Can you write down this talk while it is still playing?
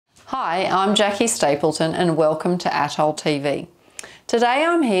Hi, I'm Jackie Stapleton and welcome to ATOL TV. Today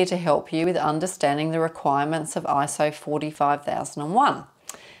I'm here to help you with understanding the requirements of ISO 45001.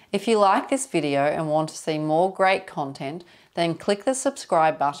 If you like this video and want to see more great content, then click the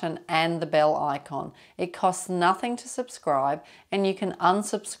subscribe button and the bell icon. It costs nothing to subscribe and you can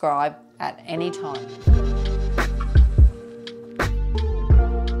unsubscribe at any time.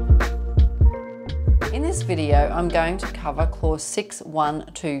 In this video, I'm going to cover Clause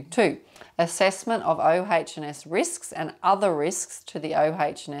 6122, Assessment of OH&S Risks and Other Risks to the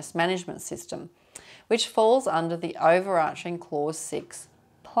OH&S Management System, which falls under the overarching Clause 6,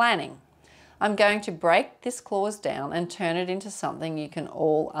 Planning. I'm going to break this clause down and turn it into something you can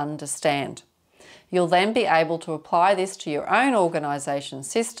all understand. You'll then be able to apply this to your own organisation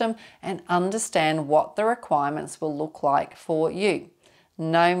system and understand what the requirements will look like for you.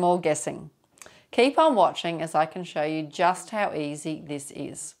 No more guessing. Keep on watching as I can show you just how easy this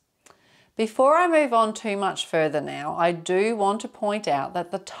is. Before I move on too much further now, I do want to point out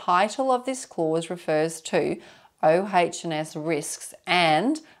that the title of this clause refers to OH&S risks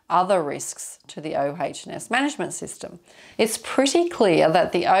and other risks to the OH&S management system. It's pretty clear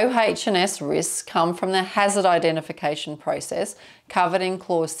that the OH&S risks come from the hazard identification process covered in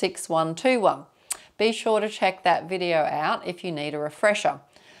Clause 6121. Be sure to check that video out if you need a refresher.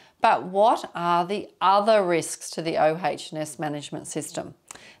 But what are the other risks to the OH&S management system?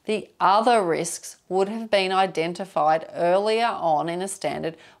 The other risks would have been identified earlier on in a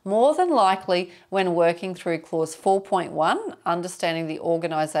standard, more than likely when working through Clause 4.1, understanding the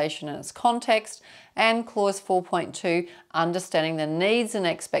organisation and its context, and Clause 4.2, understanding the needs and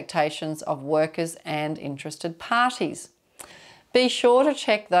expectations of workers and interested parties. Be sure to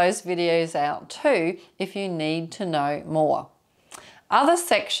check those videos out too if you need to know more. Other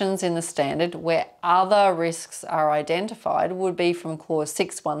sections in the standard where other risks are identified would be from Clause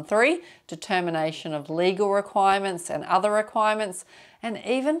 613, Determination of Legal Requirements and Other Requirements, and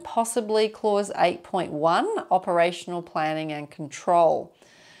even possibly Clause 8.1, Operational Planning and Control.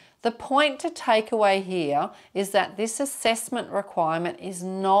 The point to take away here is that this assessment requirement is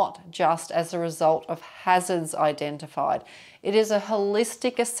not just as a result of hazards identified. It is a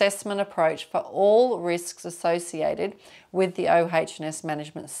holistic assessment approach for all risks associated with the OH&S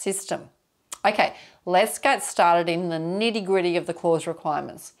management system. Okay, let's get started in the nitty-gritty of the clause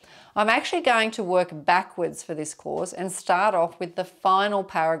requirements. I'm actually going to work backwards for this clause and start off with the final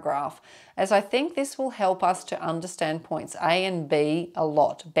paragraph, as I think this will help us to understand points A and B a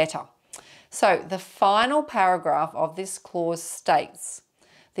lot better. So the final paragraph of this clause states,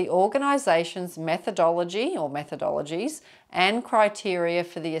 the organisation's methodology or methodologies and criteria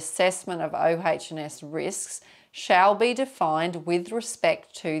for the assessment of OH&S risks shall be defined with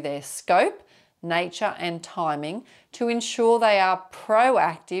respect to their scope, nature and timing to ensure they are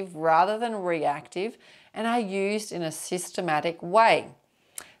proactive rather than reactive and are used in a systematic way.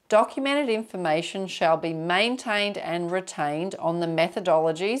 Documented information shall be maintained and retained on the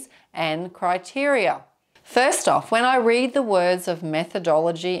methodologies and criteria. First off, when I read the words of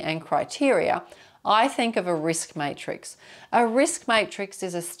methodology and criteria, I think of a risk matrix. A risk matrix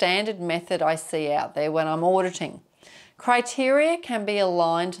is a standard method I see out there when I'm auditing. Criteria can be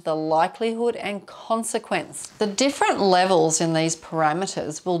aligned to the likelihood and consequence. The different levels in these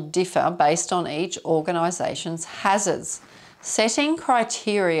parameters will differ based on each organisation's hazards. Setting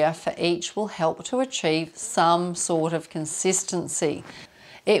criteria for each will help to achieve some sort of consistency.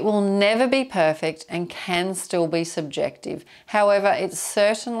 It will never be perfect and can still be subjective. However, it's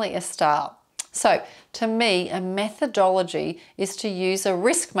certainly a start. So, to me, a methodology is to use a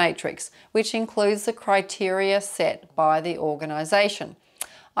risk matrix, which includes the criteria set by the organisation.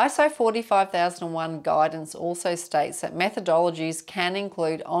 ISO 45001 guidance also states that methodologies can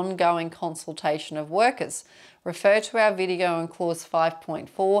include ongoing consultation of workers. Refer to our video in Clause 5.4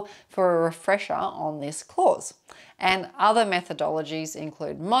 for a refresher on this clause. And other methodologies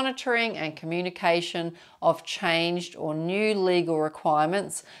include monitoring and communication of changed or new legal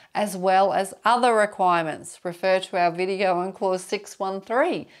requirements, as well as other requirements. Refer to our video in Clause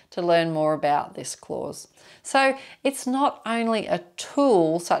 613 to learn more about this clause. So it's not only a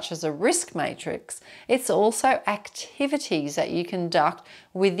tool such as a risk matrix, it's also activities that you conduct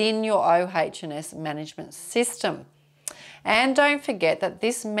within your OH&S management system. And don't forget that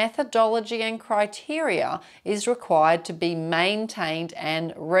this methodology and criteria is required to be maintained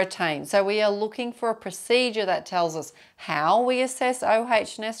and retained. So we are looking for a procedure that tells us how we assess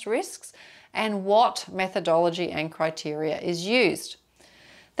OH&S risks and what methodology and criteria is used.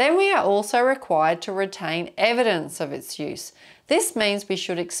 Then we are also required to retain evidence of its use. This means we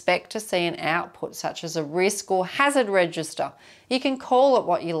should expect to see an output such as a risk or hazard register. You can call it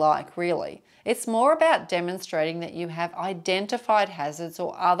what you like, really. It's more about demonstrating that you have identified hazards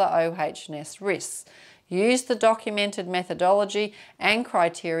or other OH&S risks. Use the documented methodology and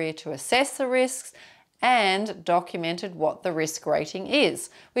criteria to assess the risks, and documented what the risk rating is,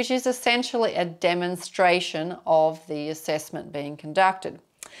 which is essentially a demonstration of the assessment being conducted.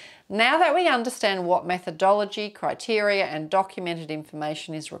 Now that we understand what methodology, criteria, and documented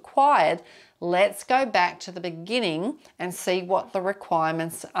information is required, let's go back to the beginning and see what the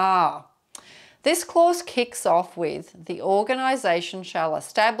requirements are. This clause kicks off with, the organisation shall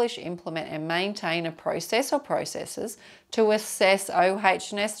establish, implement and maintain a process or processes to assess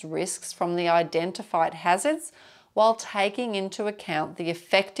OH&S risks from the identified hazards while taking into account the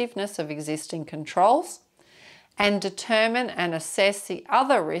effectiveness of existing controls, and determine and assess the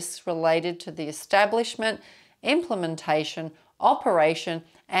other risks related to the establishment, implementation, operation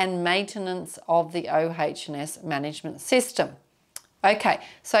and maintenance of the OH&S management system. Okay,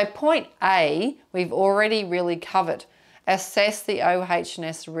 so point A, we've already really covered. Assess the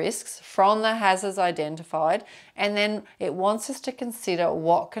OH&S risks from the hazards identified, and then it wants us to consider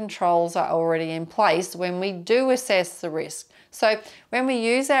what controls are already in place when we do assess the risk. So when we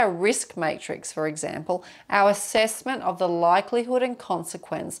use our risk matrix, for example, our assessment of the likelihood and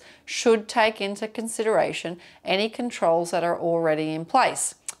consequence should take into consideration any controls that are already in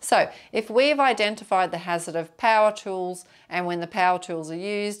place. So if we have identified the hazard of power tools, and when the power tools are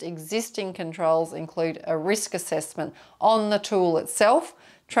used, existing controls include a risk assessment on the tool itself,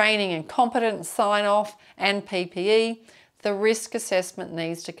 training and competence sign-off, and PPE, the risk assessment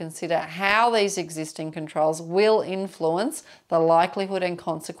needs to consider how these existing controls will influence the likelihood and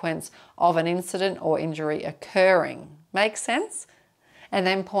consequence of an incident or injury occurring. Make sense? And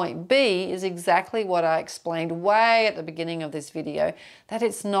then point B is exactly what I explained way at the beginning of this video, that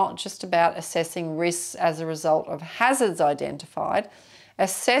it's not just about assessing risks as a result of hazards identified.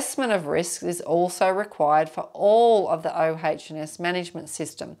 Assessment of risks is also required for all of the OH&S management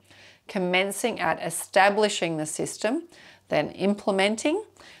system, commencing at establishing the system, then implementing,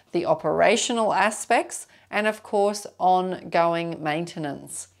 the operational aspects, and of course ongoing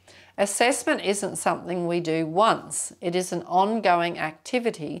maintenance. Assessment isn't something we do once. It is an ongoing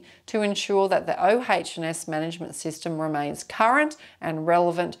activity to ensure that the OH&S management system remains current and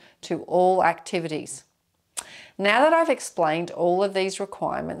relevant to all activities. Now that I've explained all of these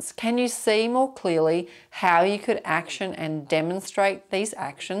requirements, can you see more clearly how you could action and demonstrate these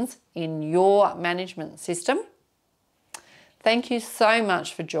actions in your management system? Thank you so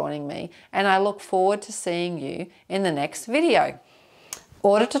much for joining me, and I look forward to seeing you in the next video.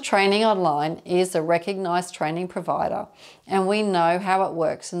 Auditor Training Online is a recognised training provider, and we know how it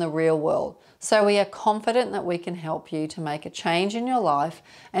works in the real world. So we are confident that we can help you to make a change in your life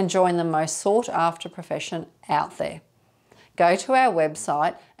and join the most sought after profession out there. Go to our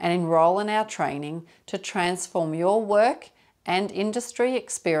website and enrol in our training to transform your work and industry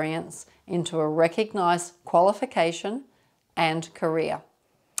experience into a recognised qualification and career.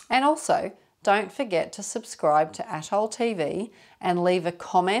 And also, don't forget to subscribe to ATOL TV and leave a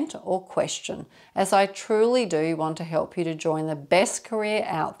comment or question, as I truly do want to help you to join the best career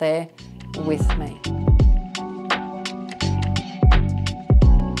out there with me.